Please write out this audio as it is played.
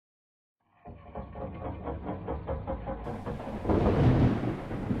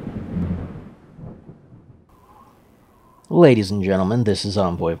Ladies and gentlemen, this is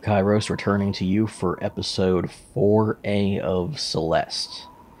Envoy of Kairos returning to you for episode 4A of Celeste.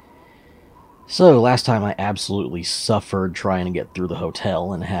 So, last time I absolutely suffered trying to get through the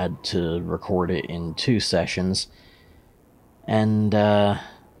hotel and had to record it in 2 sessions. And,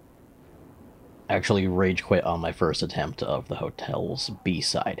 actually rage quit on my first attempt of the hotel's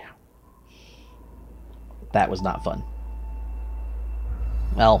B-side. That was not fun.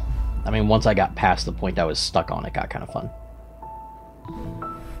 Well, I mean, once I got past the point I was stuck on, it got kind of fun.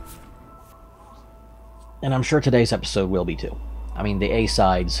 And I'm sure today's episode will be too. I mean, the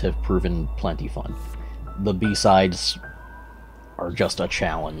A-sides have proven plenty fun. The B-sides are just a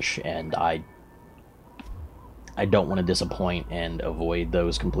challenge, and I don't want to disappoint and avoid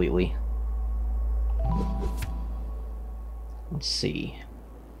those completely. Let's see.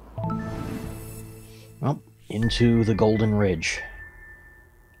 Well, into the Golden Ridge.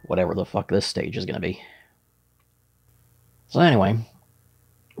 Whatever the fuck this stage is gonna be. So anyway,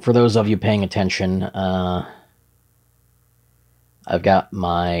 for those of you paying attention, I've got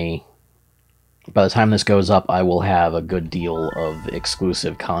my... By the time this goes up, I will have a good deal of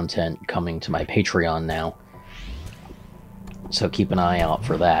exclusive content coming to my Patreon now. So keep an eye out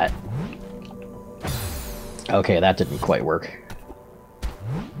for that. Okay, that didn't quite work.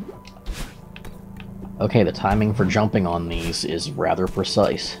 Okay, the timing for jumping on these is rather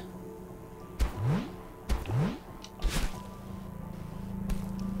precise.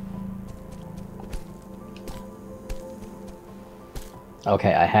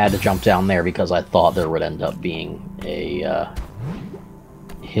 Okay, I had to jump down there because I thought there would end up being a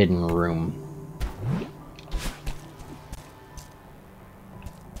hidden room.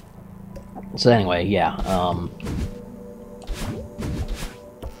 So anyway, yeah,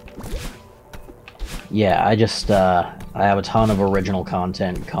 yeah, I just, I have a ton of original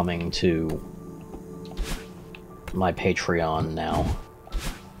content coming to my Patreon now.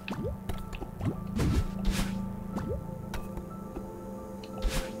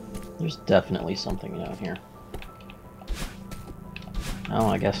 There's definitely something down here. Oh,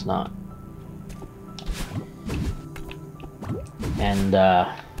 I guess not. And,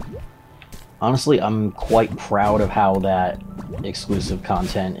 honestly, I'm quite proud of how that exclusive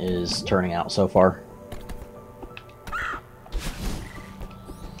content is turning out so far.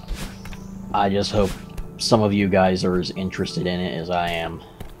 I just hope some of you guys are as interested in it as I am.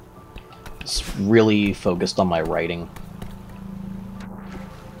 It's really focused on my writing.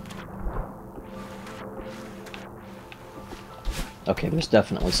 Okay, there's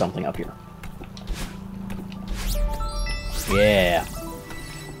definitely something up here. Yeah.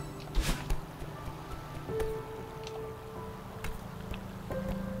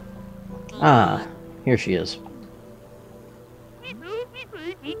 Ah, here she is.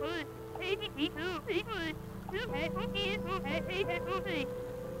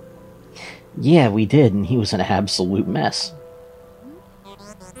 Yeah, we did, and he was an absolute mess.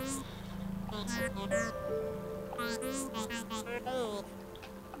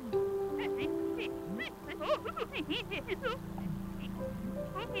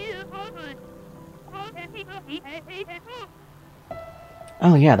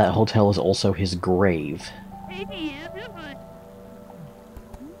 Oh yeah, that hotel is also his grave.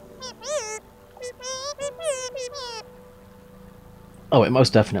 Oh, it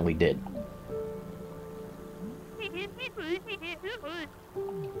most definitely did.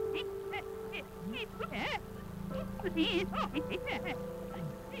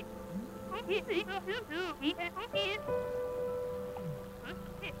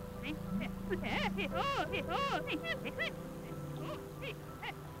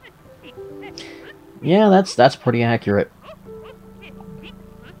 Yeah, that's pretty accurate.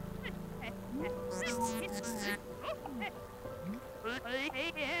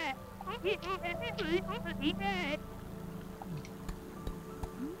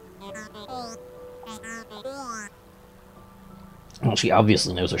 Well, she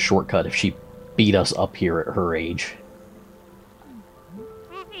obviously knows a shortcut if she beat us up here at her age.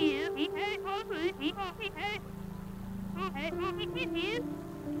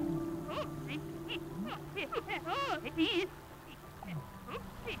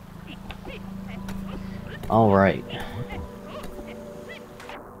 All right.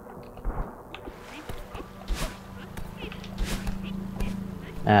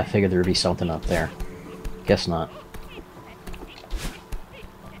 I figured there'd be something up there. Guess not.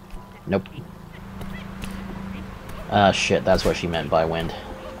 Nope. Ah, shit, that's what she meant by wind.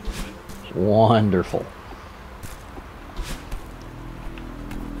 Wonderful.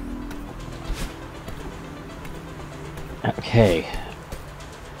 Okay.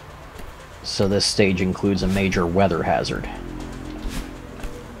 so this stage includes a major weather hazard.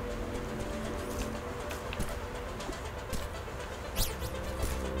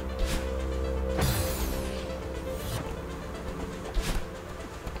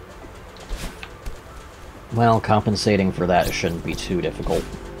 Well, compensating for that shouldn't be too difficult.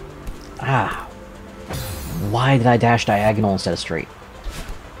 Ah! Why did I dash diagonal instead of straight?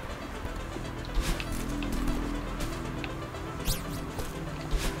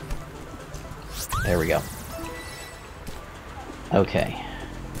 There we go. Okay.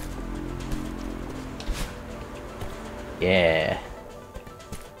 Yeah.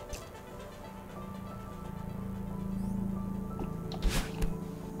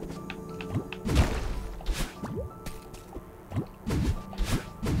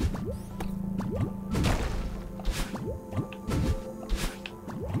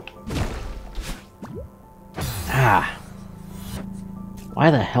 Ah. Why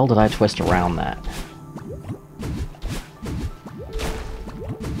the hell did I twist around that?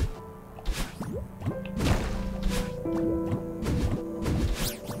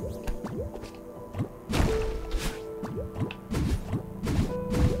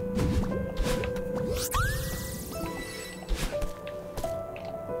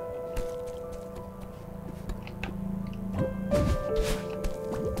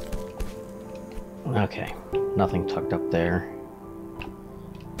 Okay, nothing tucked up there.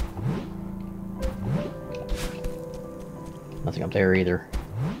 Nothing up there either.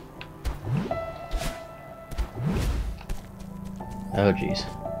 Oh, jeez.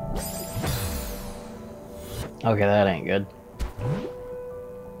 Okay, that ain't good.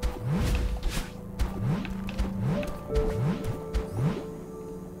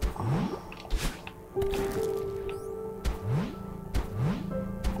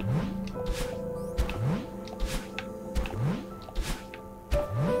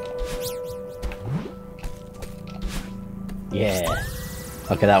 Yeah.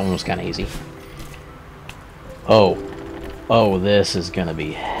 Okay, that one was kind of easy. Oh. Oh, this is gonna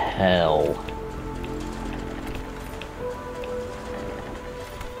be hell.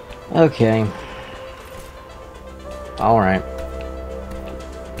 Okay. Alright.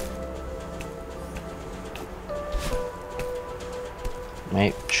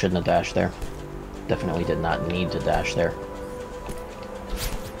 Wait, shouldn't have dashed there. Definitely did not need to dash there.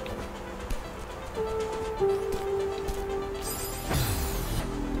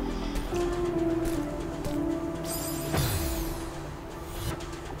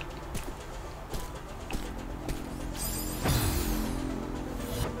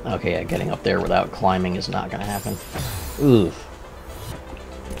 Okay, yeah, getting up there without climbing is not gonna happen. Oof.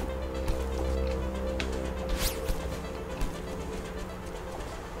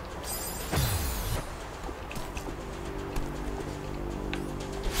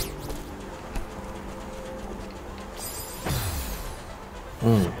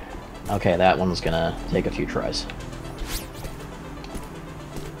 Okay, that one's gonna take a few tries.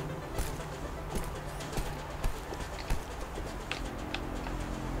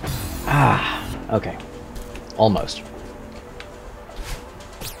 Ah, okay. Almost.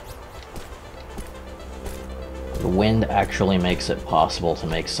 The wind actually makes it possible to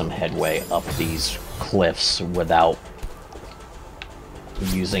make some headway up these cliffs without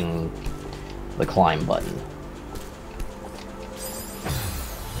using the climb button.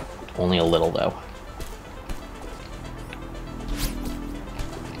 Only a little, though.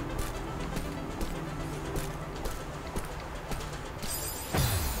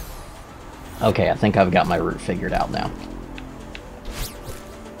 Okay, I think I've got my route figured out now.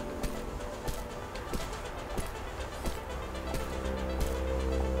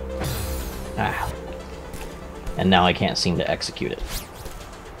 Ah. And now I can't seem to execute it.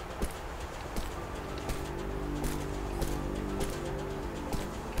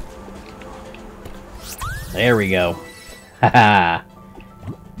 There we go. Haha.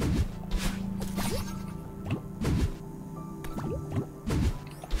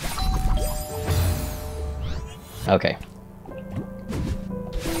 Okay.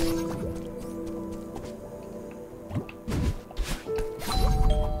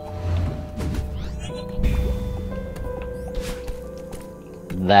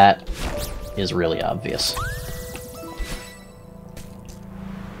 That is really obvious.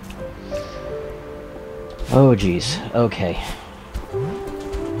 Oh, geez. Okay.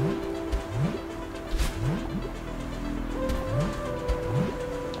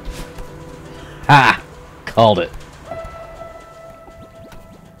 Ha! Called it.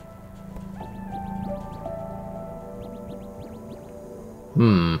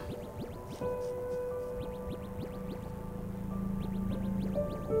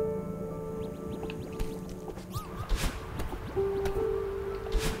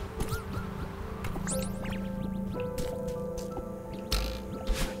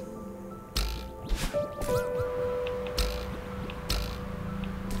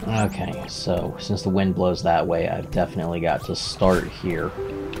 Okay, so since the wind blows that way, I've definitely got to start here.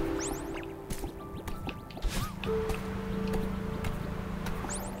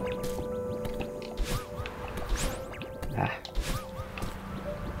 Ah.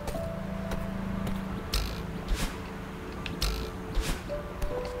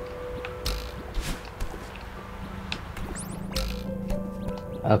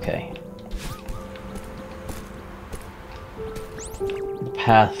 Okay. The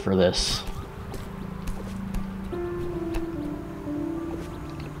path for this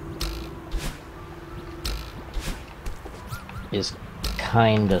is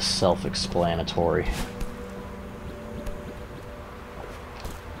kinda self-explanatory.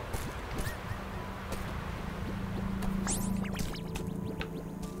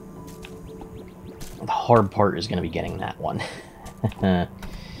 The hard part is gonna be getting that one.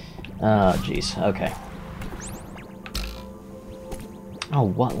 Oh, jeez. Okay. Oh,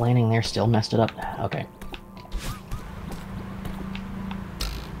 what? Landing there still messed it up? Okay.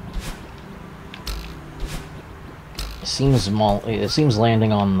 It seems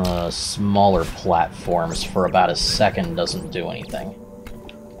landing on the smaller platforms for about a second doesn't do anything.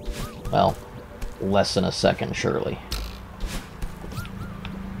 Well, less than a second, surely.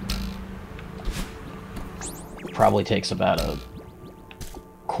 Probably takes about a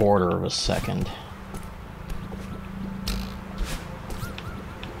quarter of a second.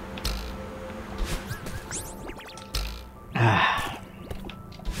 Ah.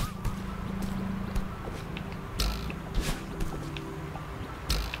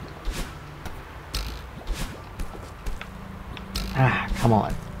 Ah, come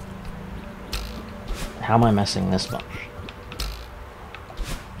on. How am I messing this much?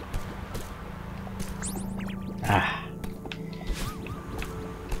 Ah.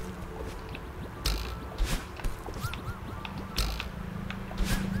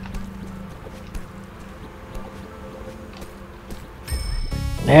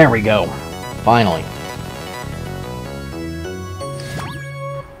 There we go. Finally.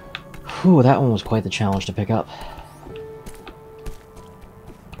 Whew, that one was quite the challenge to pick up.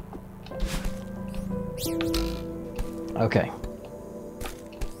 Okay.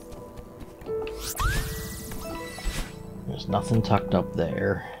 There's nothing tucked up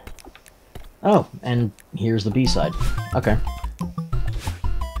there. Oh, and here's the B-side. Okay.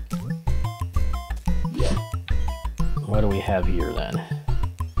 What do we have here, then?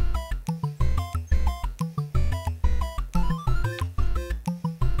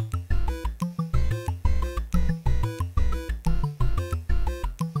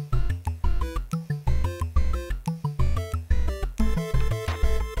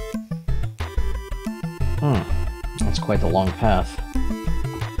 That's quite the long path.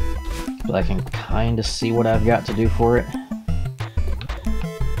 But I can kind of see what I've got to do for it.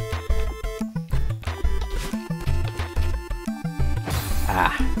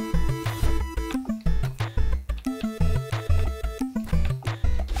 Ah.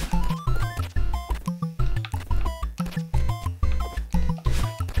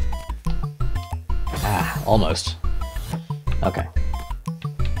 Ah, almost. Okay.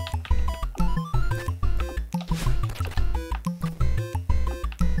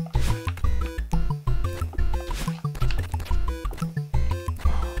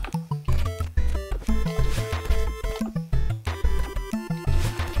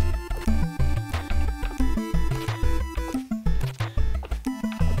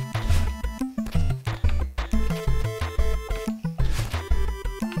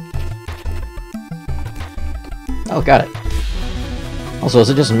 Oh, got it. Also, is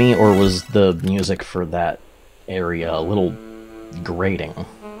it just me, or was the music for that area a little grating?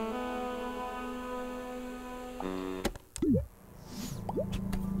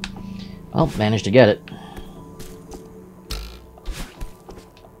 Well, managed to get it.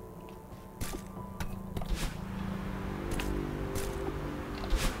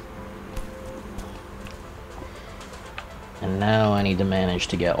 And now I need to manage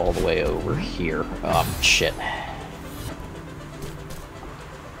to get all the way over here. Shit.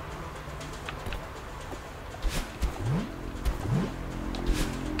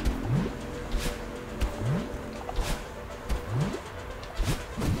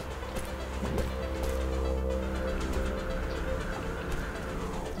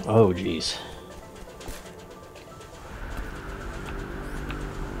 Oh, jeez.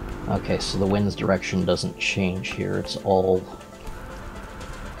 Okay, so the wind's direction doesn't change here. It's all...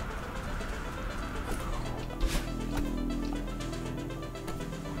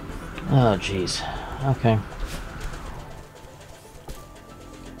 Oh, jeez. Okay.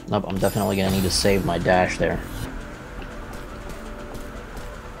 Nope, I'm definitely gonna need to save my dash there.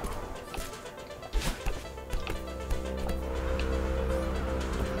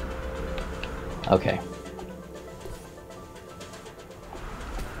 Okay.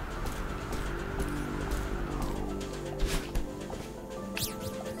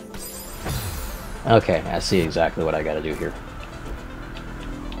 Okay, I see exactly what I gotta do here.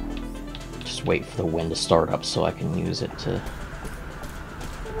 Just wait for the wind to start up so I can use it to...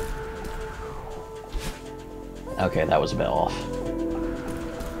 Okay, that was a bit off.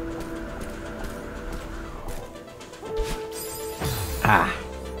 Ah!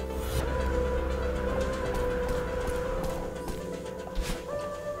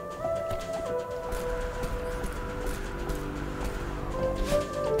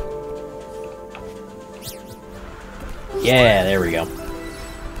 Yeah, there we go.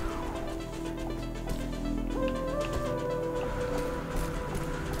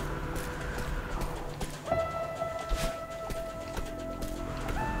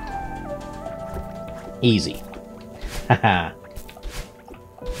 Easy. Haha.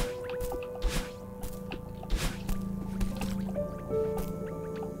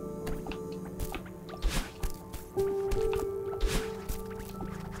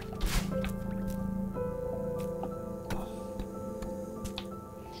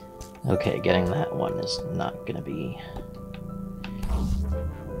 Okay, getting that one is not gonna be...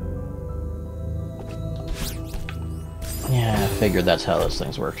 Yeah, I figured that's how those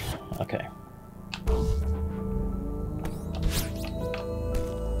things worked. Okay.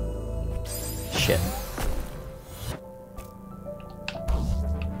 Shit.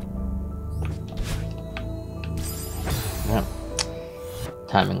 Yeah.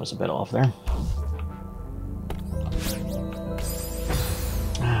 Timing was a bit off there.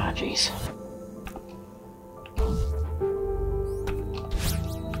 Ah, jeez.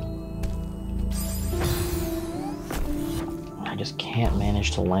 I just can't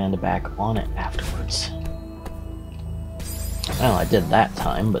manage to land back on it afterwards. Well, I did that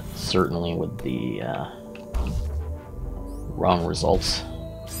time, but certainly with the wrong results.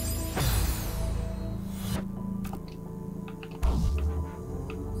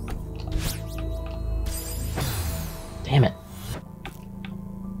 Damn it.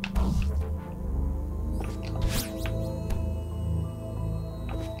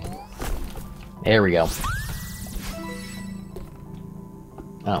 There we go.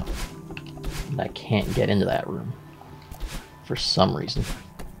 Oh. I can't get into that room. For some reason.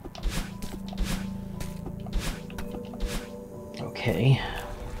 Okay.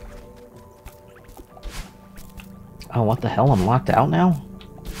 Oh, what the hell? I'm locked out now?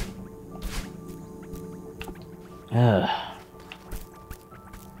 Ugh.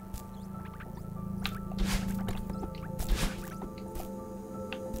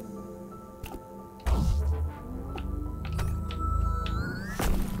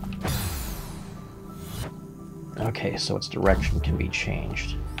 Okay, so its direction can be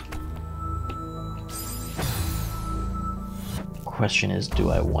changed. Question is, do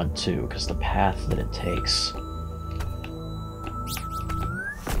I want to? Because the path that it takes...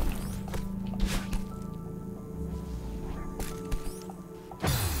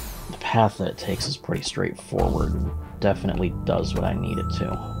 The path that it takes is pretty straightforward and definitely does what I need it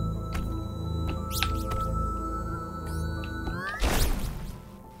to.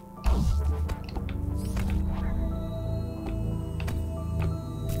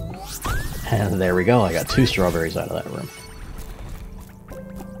 And there we go, I got 2 strawberries out of that room.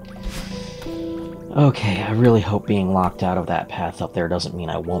 Okay, I really hope being locked out of that path up there doesn't mean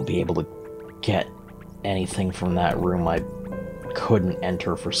I won't be able to get anything from that room I couldn't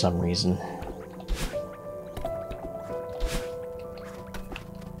enter for some reason.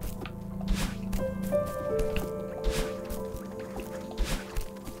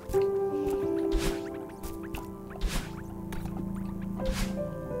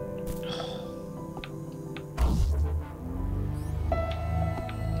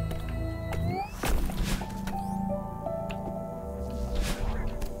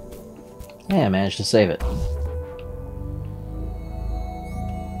 Yeah, I managed to save it.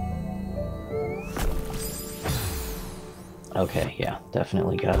 Okay, yeah,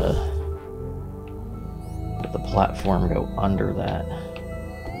 definitely gotta let the platform go under that.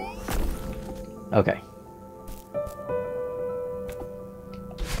 Okay.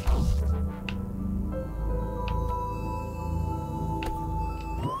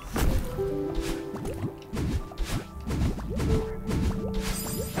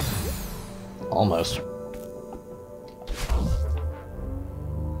 Almost.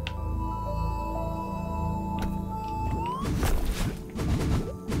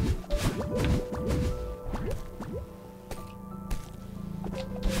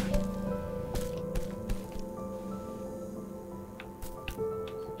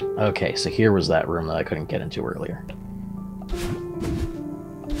 Okay, so here was that room that I couldn't get into earlier.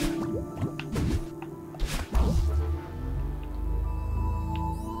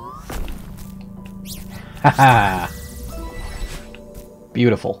 Haha!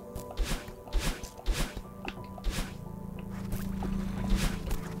 Beautiful.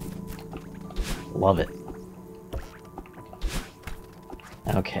 Love it.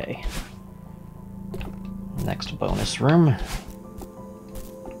 Okay. Next bonus room.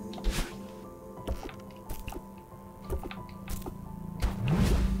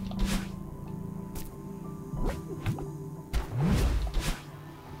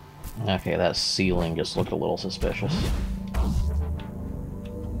 Okay, that ceiling just looked a little suspicious.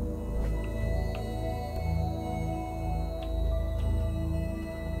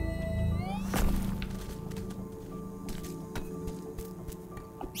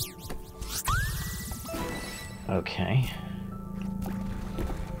 Okay.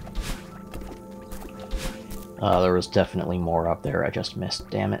 There was definitely more up there I just missed,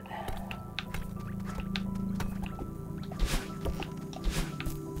 damn it.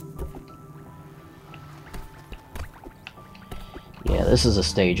 Yeah, this is a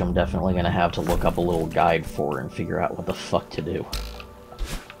stage I'm definitely gonna have to look up a little guide for and figure out what the fuck to do.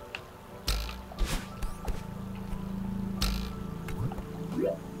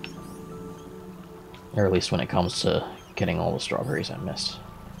 Or at least when it comes to getting all the strawberries I missed.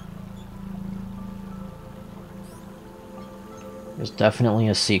 There's definitely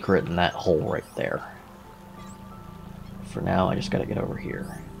a secret in that hole right there. For now, I just gotta get over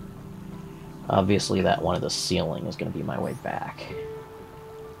here. Obviously, that one of the ceiling is gonna be my way back.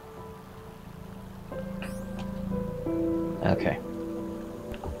 Okay.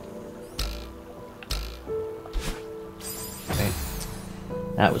 Okay.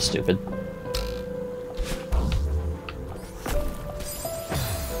 That was stupid.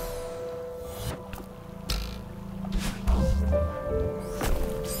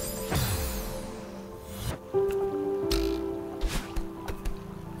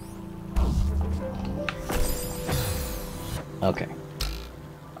 Okay.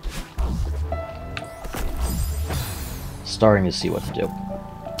 Starting to see what to do.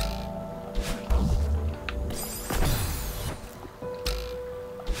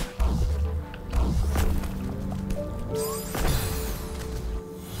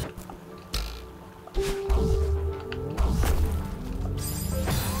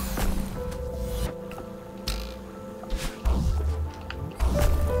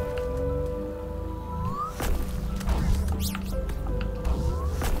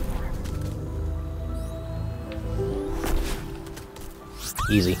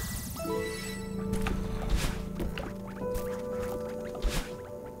 Easy.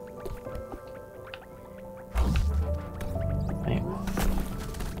 Right.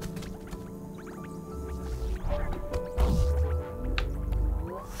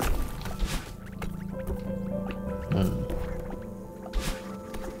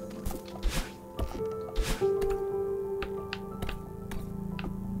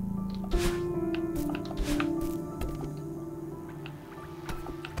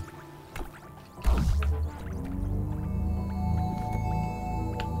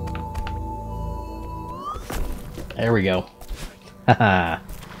 There we go. Haha.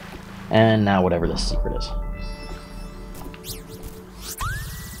 And now whatever this secret is.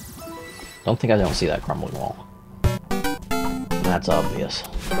 Don't think I don't see that crumbling wall. That's obvious.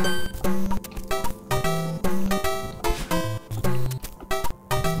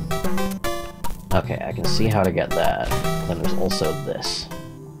 Okay, I can see how to get that. Then there's also this.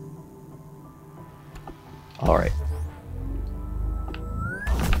 Alright.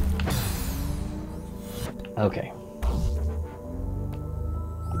 Okay.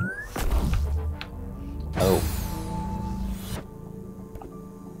 Oh.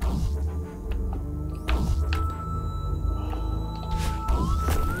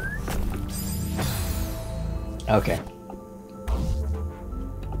 Okay.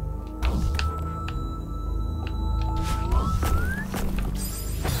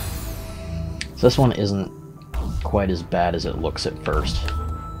 So this one isn't quite as bad as it looks at first.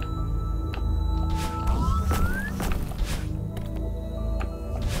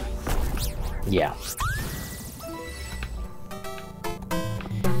 Yeah.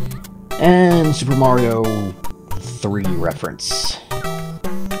 And Super Mario 3 reference.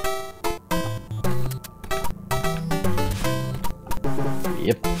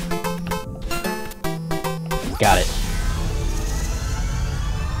 Yep. Got it.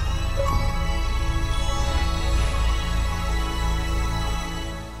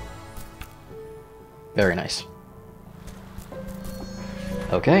 Very nice.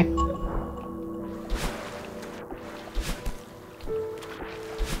 Okay.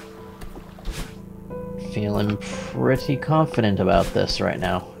 Feeling pretty confident about this right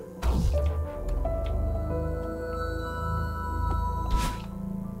now.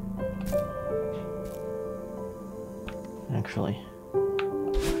 Actually...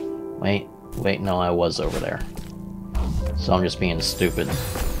 Wait, no, I was over there. So I'm just being stupid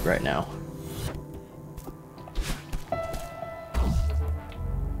right now.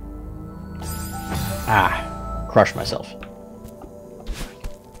 Ah! Crushed myself.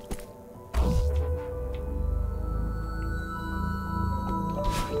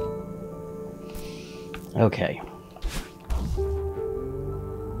 Okay.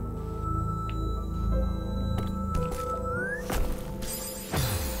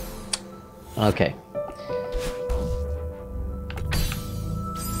 Okay.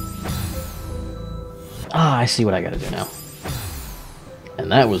 Ah, I see what I gotta do now.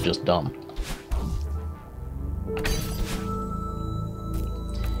 And that was just dumb.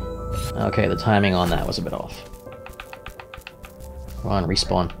 Okay, the timing on that was a bit off. Come on,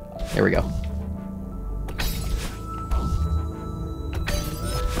 respawn. There we go.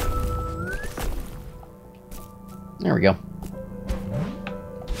 There we go.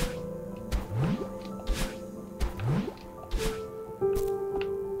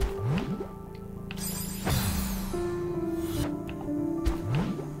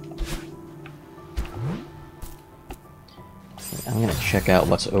 I'm gonna check out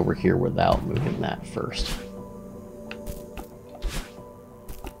what's over here without moving that first.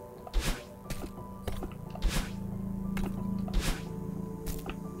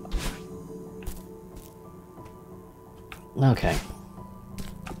 Okay.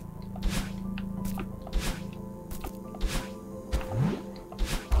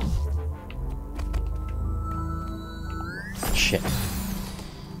 Shit.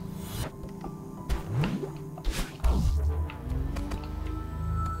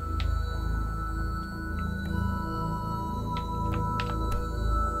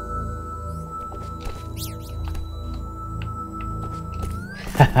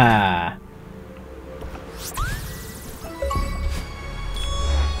 Haha.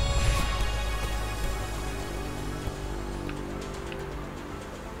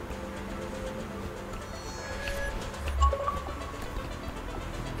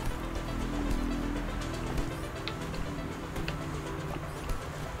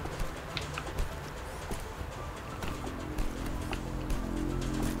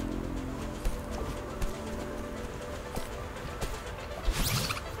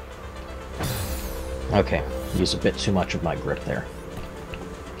 Okay, use a bit too much of my grip there.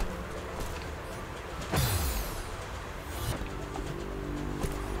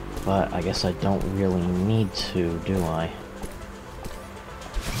 But I guess I don't really need to, do I?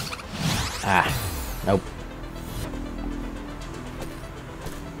 Ah, nope.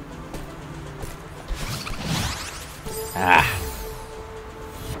 Ah.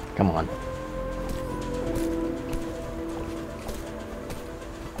 Come on.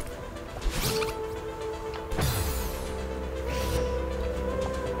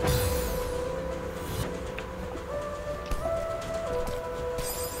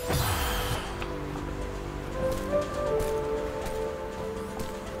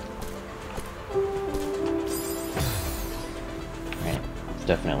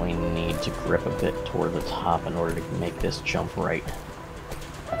 Definitely need to grip a bit toward the top in order to make this jump right.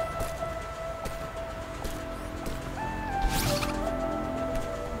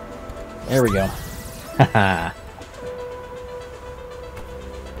 There we go. Haha.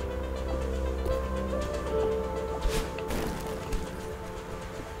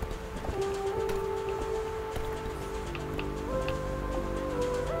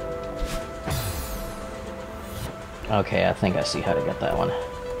 Okay, I think I see how to get that one.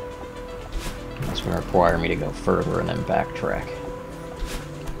 That's going to require me to go further and then backtrack.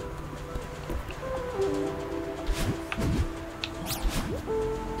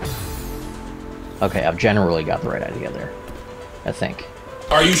 Okay, I've generally got the right idea there. I think.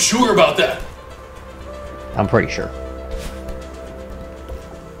 Are you sure about that? I'm pretty sure.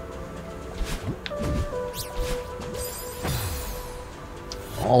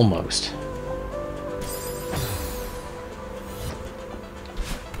 Almost.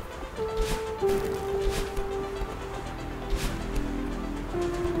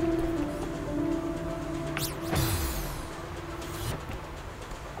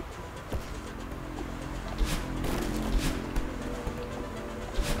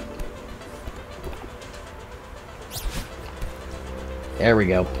 There we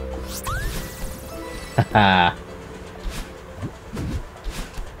go. Haha.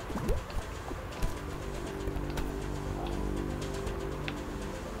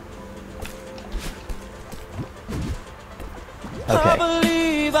 Okay.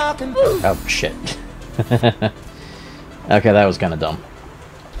 Oh, shit. Okay, that was kind of dumb.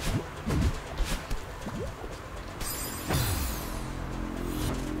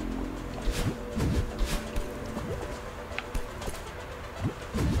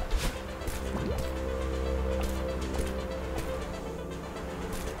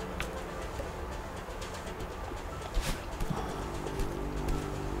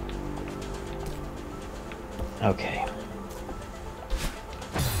 Okay.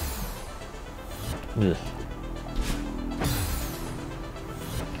 Ugh.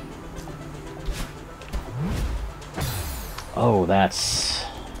 Oh, that's...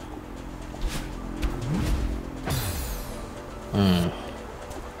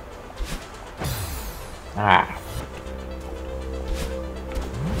 Ah.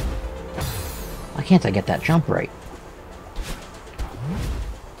 Why can't I get that jump right?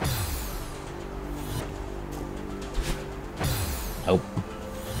 Nope.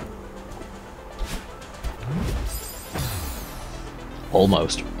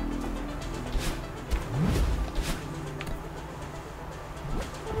 Almost.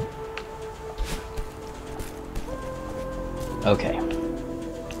 Okay.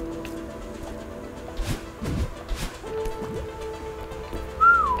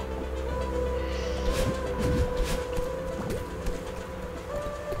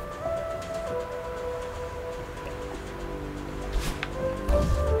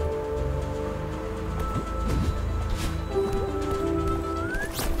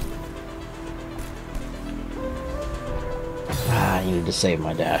 I needed to save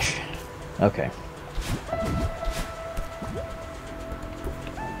my dash. Okay.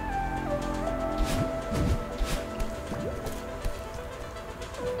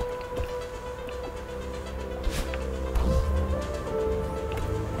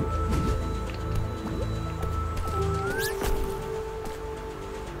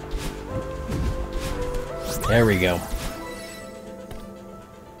 There we go.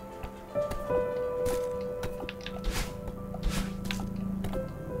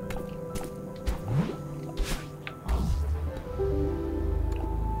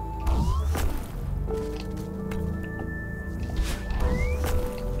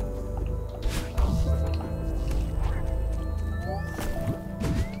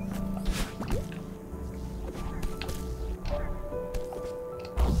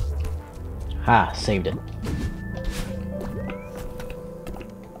 Ha, saved it.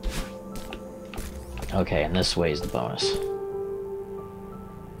 Okay, and this way is the bonus.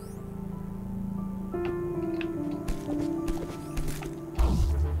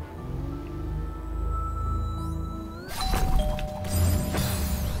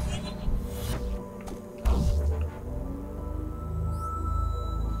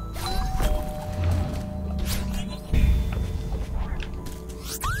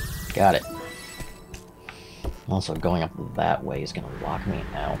 Got it. Also, going up that way is going to lock me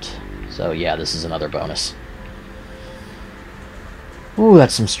out. So yeah, this is another bonus. Ooh,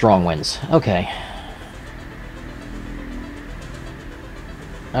 that's some strong winds. Okay.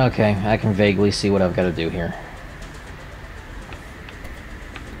 Okay, I can vaguely see what I've got to do here.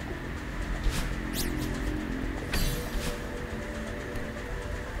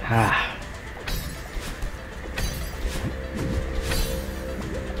 Ah.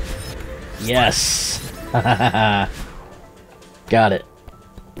 Yes! Got it.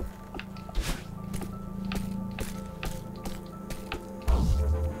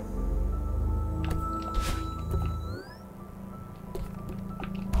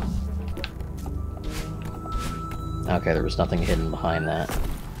 Okay, there was nothing hidden behind that.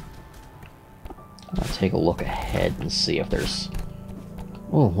 I'll take a look ahead and see if there's...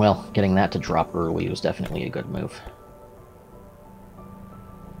 Oh, well, getting that to drop early was definitely a good move.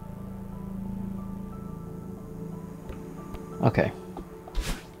 Okay.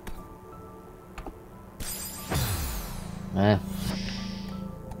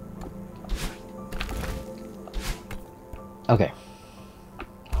 Okay.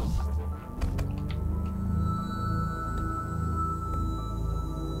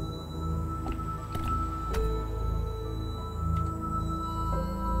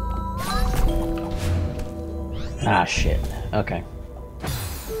 Ah, shit. Okay.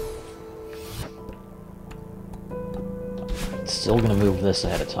 Still gonna move this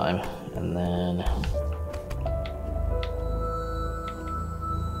ahead of time, and then...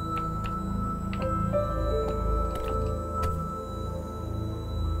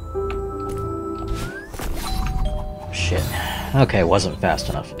 Shit. Okay, wasn't fast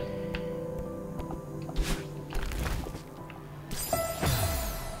enough.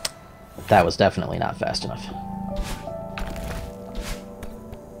 That was definitely not fast enough.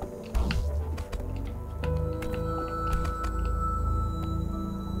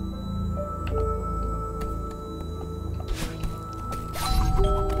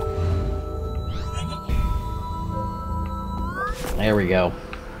 There we go.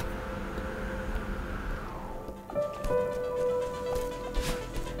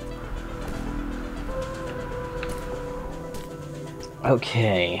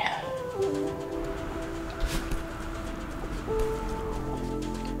 Okay.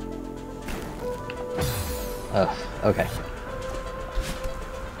 Oh, okay.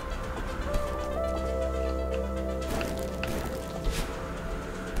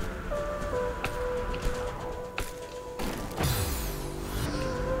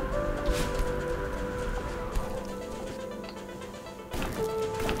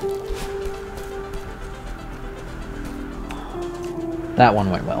 That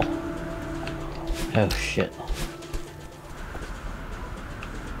one went well. Oh, shit.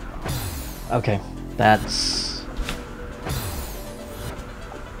 Okay, that's...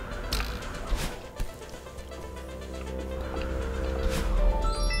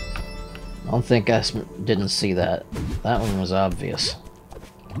 I don't think I didn't see that. That one was obvious.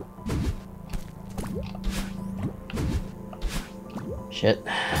 Shit.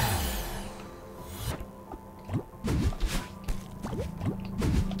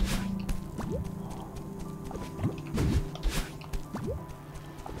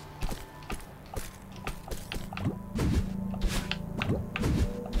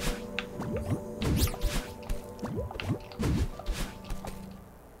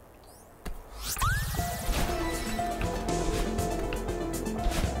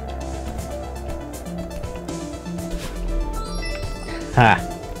 Ha!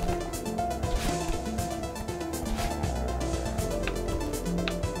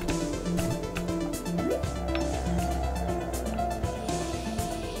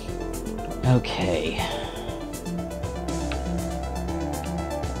 Okay.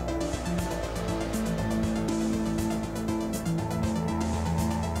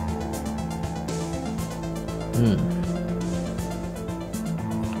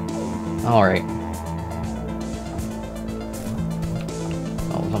 Alright.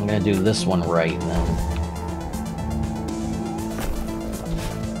 Well, if I'm gonna do this one right, then...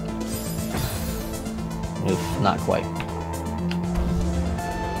 Oof, not quite.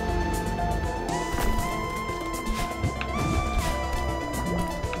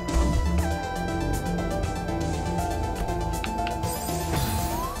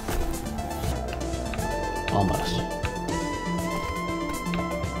 Almost.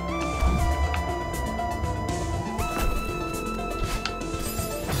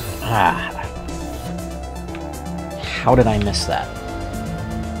 Ah. How did I miss that?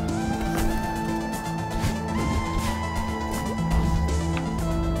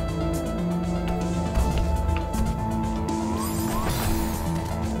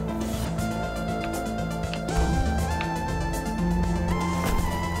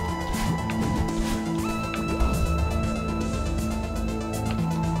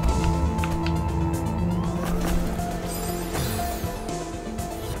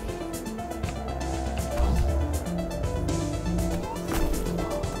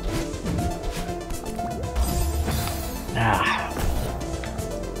 Ah.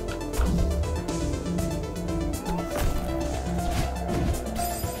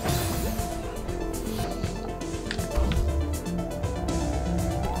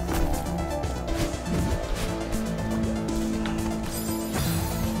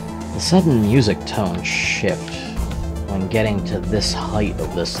 The sudden music tone shift when getting to this height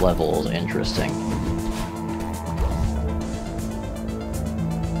of this level is interesting.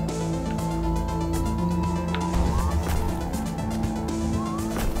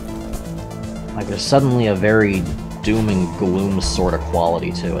 Like, there's suddenly a very doom and gloom sort of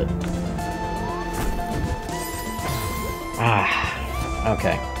quality to it. Ah,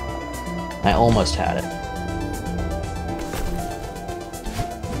 okay. I almost had it.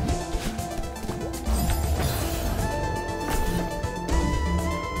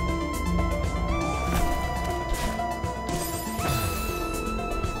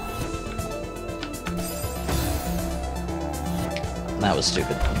 That was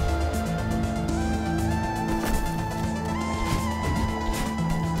stupid.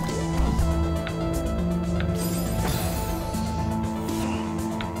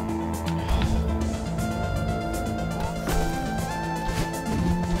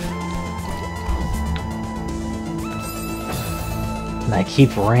 And I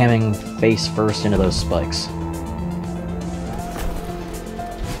keep ramming face first into those spikes.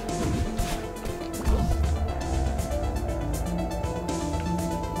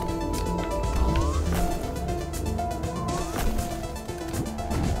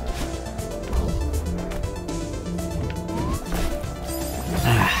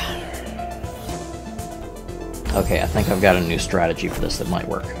 Okay, I think I've got a new strategy for this that might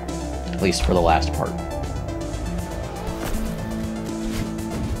work. At least for the last part.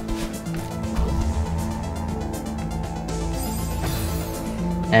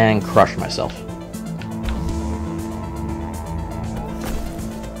 And crush myself.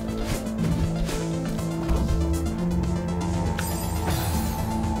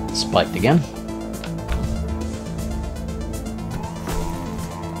 Spiked again.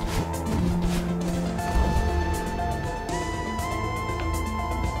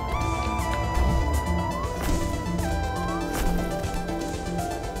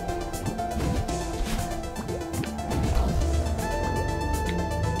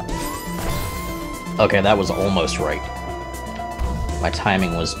 Okay, that was almost right. My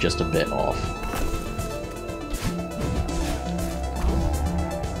timing was just a bit off.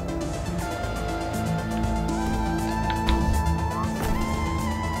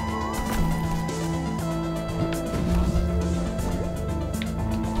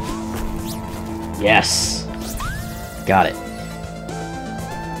 Yes! Got it.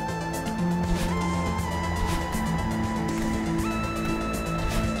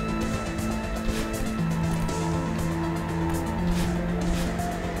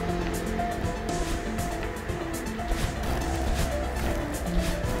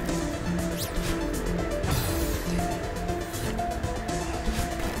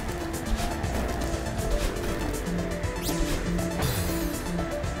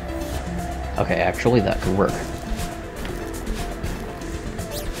 Okay, actually, that could work.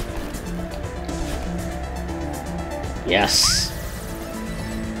 Yes!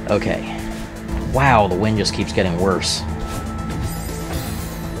 Okay. Wow, the wind just keeps getting worse.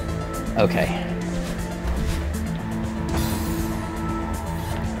 Okay.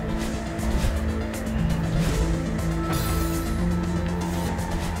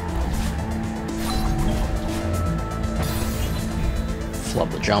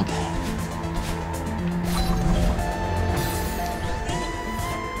 Flub the jump.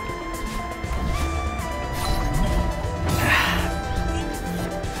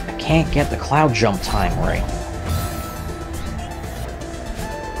 Can't get the cloud jump time right.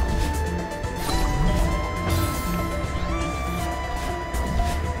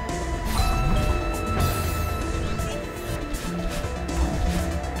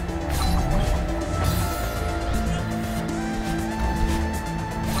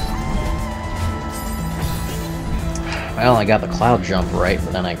 Well, I got the cloud jump right,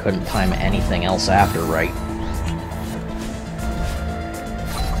 but then I couldn't time anything else after right.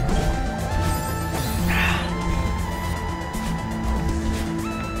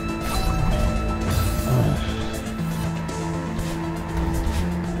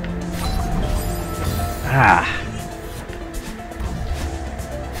 Ah.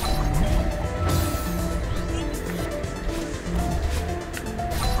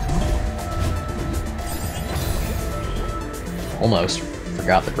 Almost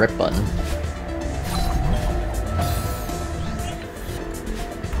forgot the grip button.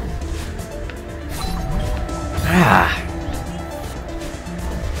 Ah.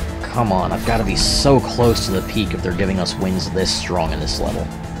 Come on, I've got to be so close to the peak if they're giving us winds this strong in this level.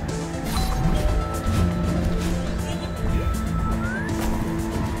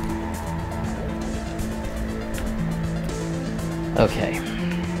 Okay.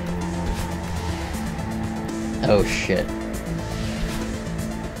 Oh shit.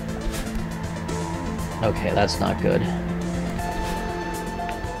 Okay, that's not good.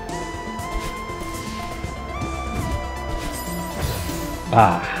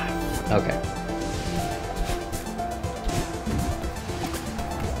 Ah, okay.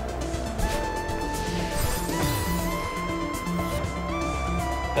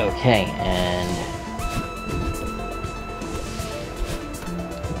 Okay, and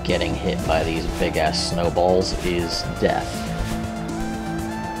getting hit by these big-ass snowballs is death.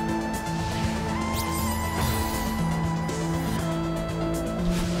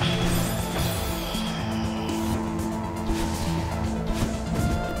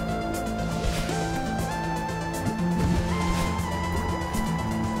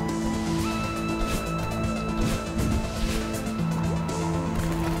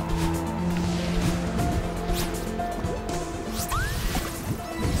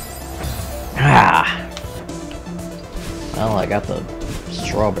 Ah! Well, I got the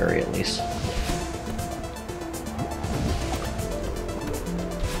strawberry at least.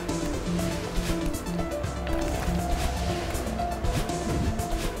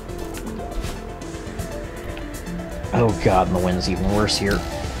 Oh god, and the wind's even worse here.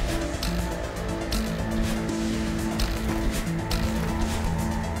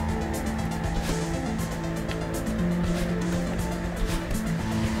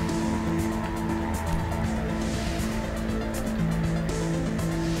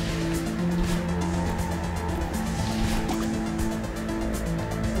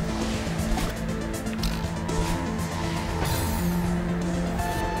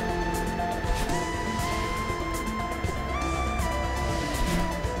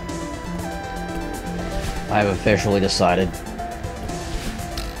 I've officially decided.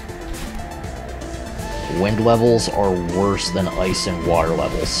 Wind levels are worse than ice and water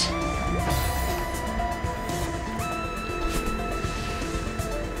levels.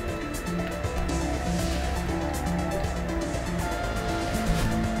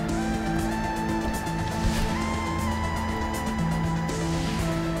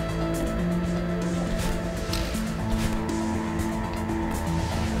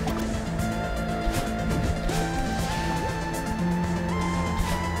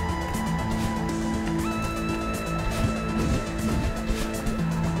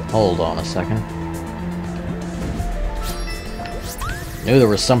 Hold on a second. Knew there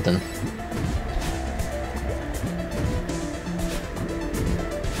was something.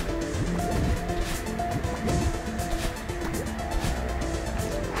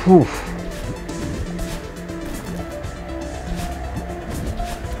 Whew.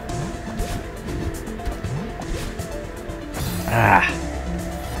 Ah.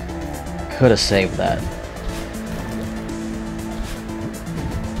 Could have saved that.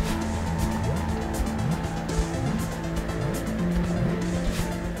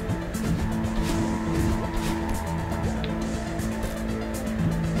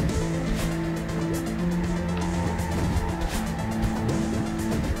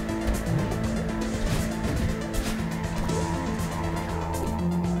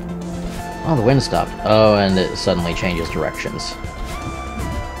 Oh, the wind stopped. Oh, and it suddenly changes directions.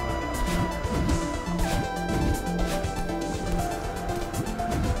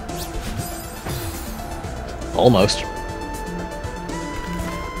 Almost.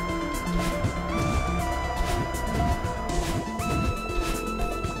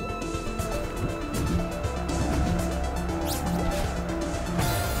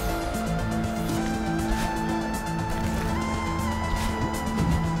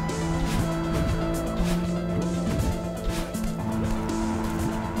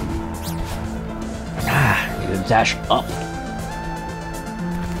 Dash up.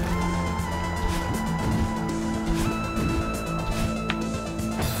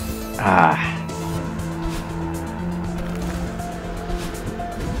 Ah.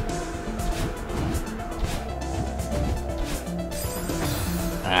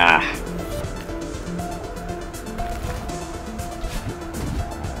 Ah.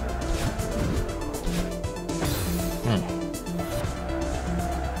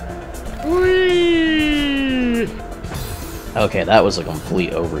 Okay, that was a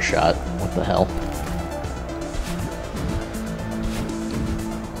complete overshot. What the hell?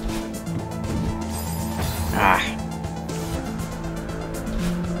 Ah.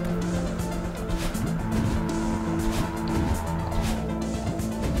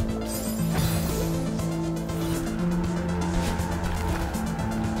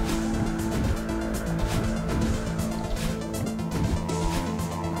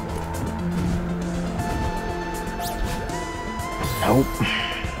 Nope.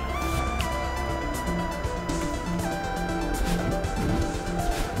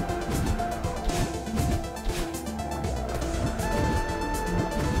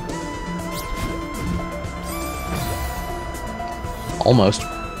 Almost.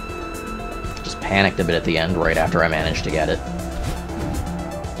 Just panicked a bit at the end right after I managed to get it.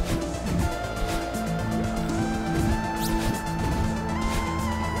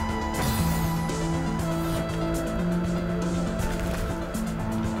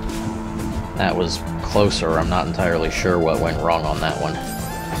 That was closer. I'm not entirely sure what went wrong on that one.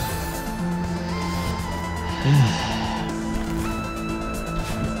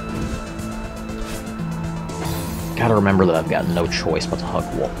 Gotta remember that I've got no choice but to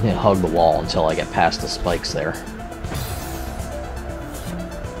hug the wall until I get past the spikes there.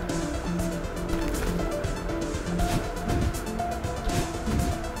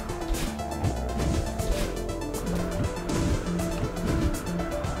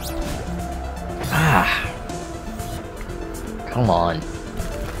 Ah! Come on.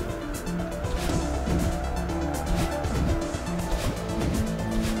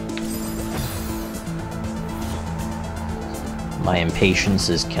 My impatience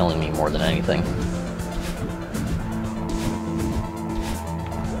is killing me more than anything.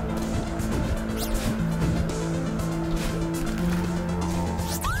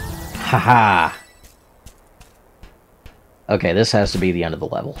 Haha! Okay, this has to be the end of the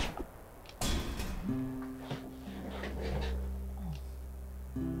level.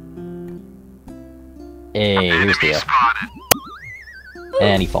 Hey, here's the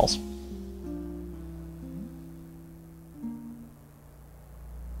and he falls.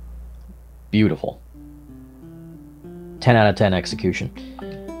 Beautiful. 10 out of 10 execution.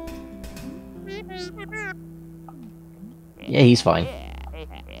 Yeah, he's fine.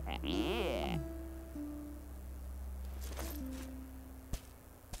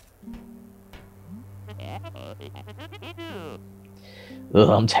 Ugh,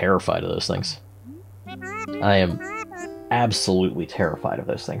 I'm terrified of those things. I am absolutely terrified of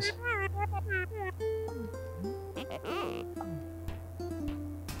those things.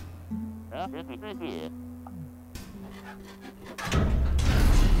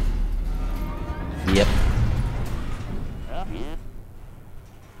 Yep.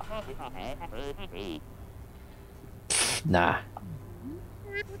 Nah.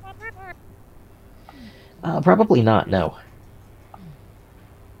 Probably not, no.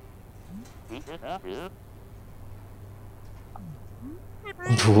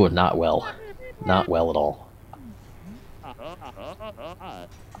 Ooh, not well. Not well at all.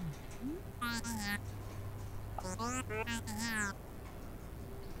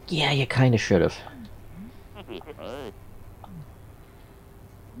 Yeah, you kinda should've.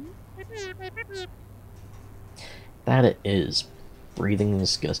 That it is. Breathing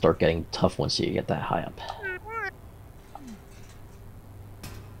is gonna start getting tough once you get that high up.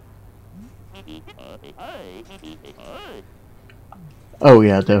 Oh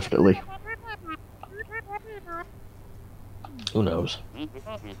yeah, definitely. Who knows?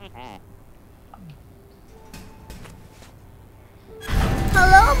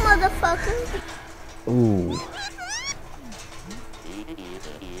 Hello, motherfucker. Ooh.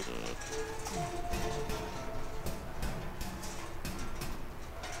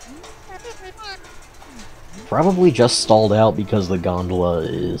 Probably just stalled out because the gondola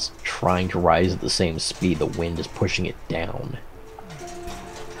is trying to rise at the same speed the wind is pushing it down.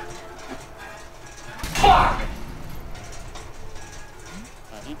 Fuck!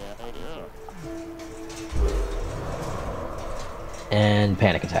 And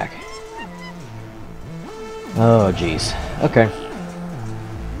panic attack. Oh, jeez. Okay.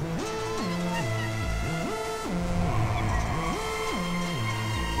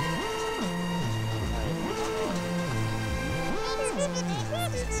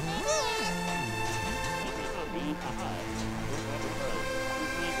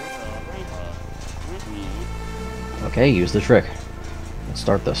 Okay, use the trick. Let's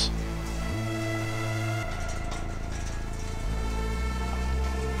start this.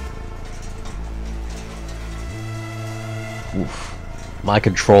 Oof. My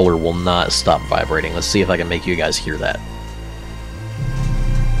controller will not stop vibrating. Let's see if I can make you guys hear that.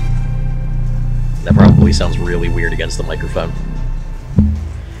 That probably sounds really weird against the microphone.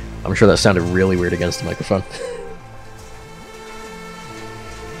 I'm sure that sounded really weird against the microphone.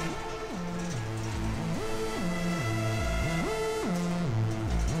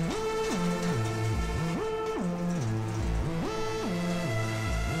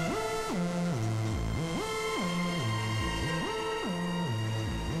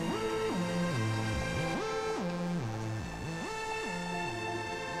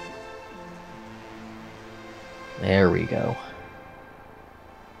 There we go.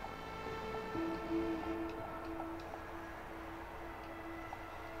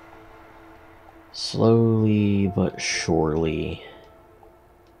 Slowly but surely,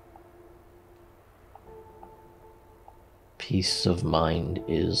 peace of mind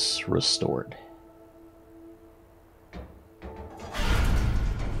is restored.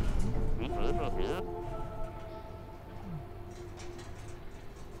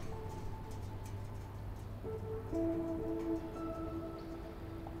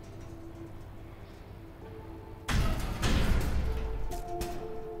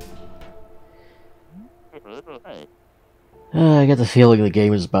 I get the feeling the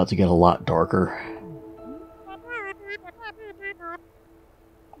game is about to get a lot darker.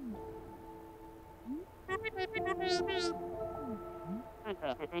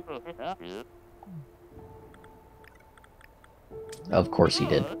 Of course he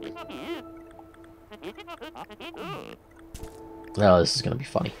did. Oh, this is gonna be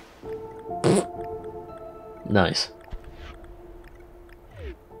funny. Nice.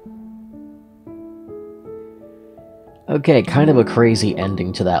 Okay, kind of a crazy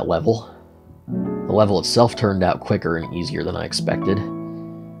ending to that level. The level itself turned out quicker and easier than I expected.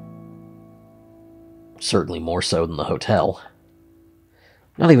 Certainly more so than the hotel.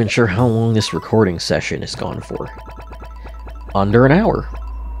 Not even sure how long this recording session has gone for. Under an hour.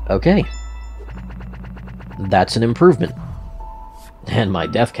 Okay. That's an improvement. And my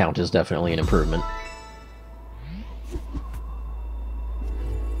death count is definitely an improvement.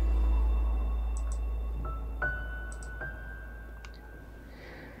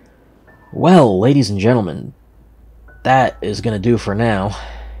 Well, ladies and gentlemen, that is going to do for now.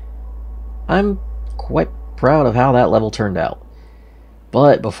 I'm quite proud of how that level turned out.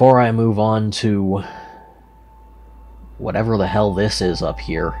 But before I move on to whatever the hell this is up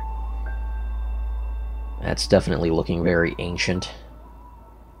here, that's definitely looking very ancient.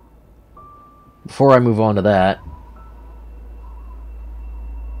 Before I move on to that,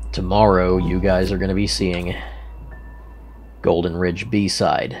 tomorrow you guys are going to be seeing Golden Ridge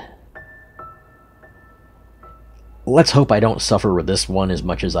B-side. Let's hope I don't suffer with this one as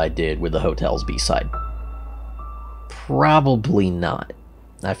much as I did with the Hotel's B-side. Probably not.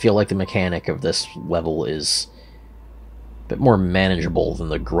 I feel like the mechanic of this level is a bit more manageable than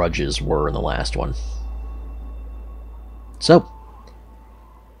the grudges were in the last one. So,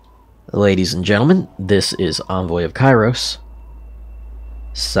 ladies and gentlemen, this is Envoy of Kairos,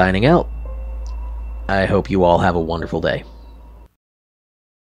 signing out. I hope you all have a wonderful day.